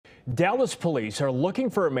Dallas police are looking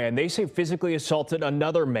for a man they say physically assaulted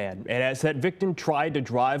another man, and as that victim tried to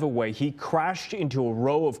drive away, he crashed into a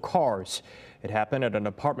row of cars. It happened at an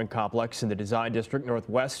apartment complex in the Design District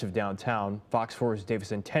northwest of downtown. Fox 4's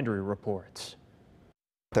Davis and Tendry reports.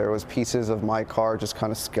 There was pieces of my car just kind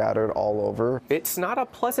of scattered all over. It's not a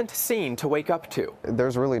pleasant scene to wake up to.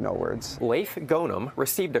 There's really no words. Leif Gonum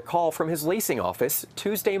received a call from his leasing office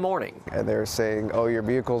Tuesday morning. And they're saying, oh, your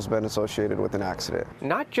vehicle's been associated with an accident.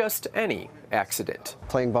 Not just any accident.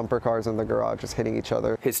 Playing bumper cars in the garage, just hitting each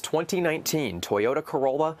other. His 2019 Toyota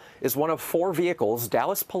Corolla is one of 4 vehicles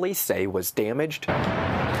Dallas police say was damaged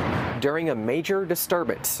during a major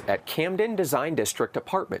disturbance at Camden Design District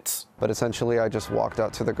apartments. But essentially, I just walked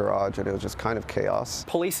out to the garage and it was just kind of chaos.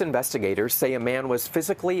 Police investigators say a man was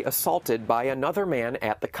physically assaulted by another man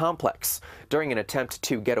at the complex. During an attempt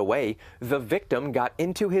to get away, the victim got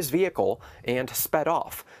into his vehicle and sped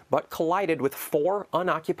off, but collided with 4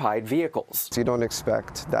 unoccupied vehicles. So you don't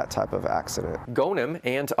expect that type of accident. Gonum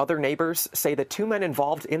and other neighbors say the 2 men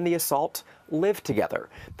involved in the assault live together.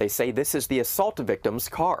 They say this is the assault victim's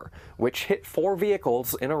car, which hit 4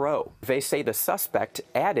 vehicles in a row. They say the suspect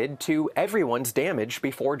added to everyone's damage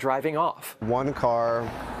before driving off. One car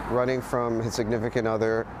running from his significant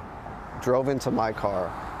other drove into my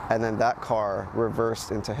car, and then that car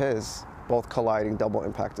reversed into his, both colliding, double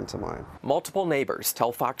impact into mine. Multiple neighbors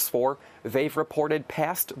tell Fox 4 they've reported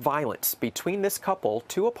past violence between this couple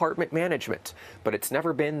to apartment management, but it's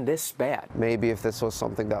never been this bad. Maybe if this was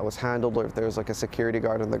something that was handled, or if there was like a security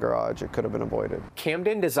guard in the garage, it could have been avoided.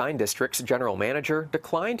 Camden Design District's general manager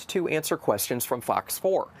declined to answer questions from Fox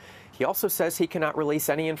 4. He also says he cannot release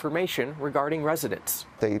any information regarding residents.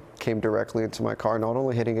 They came directly into my car, not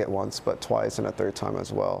only hitting it once, but twice and a third time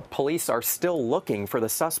as well. Police are still looking for the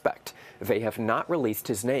suspect. They have not released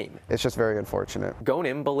his name. It's just very unfortunate.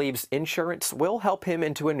 Gonum believes insurance will help him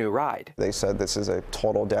into a new ride. They said this is a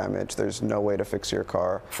total damage. There's no way to fix your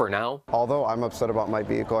car. For now, although I'm upset about my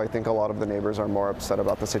vehicle, I think a lot of the neighbors are more upset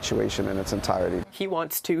about the situation in its entirety. He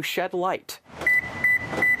wants to shed light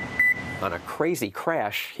on a crazy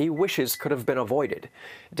crash he wishes could have been avoided.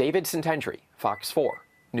 David Centendry, Fox 4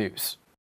 News.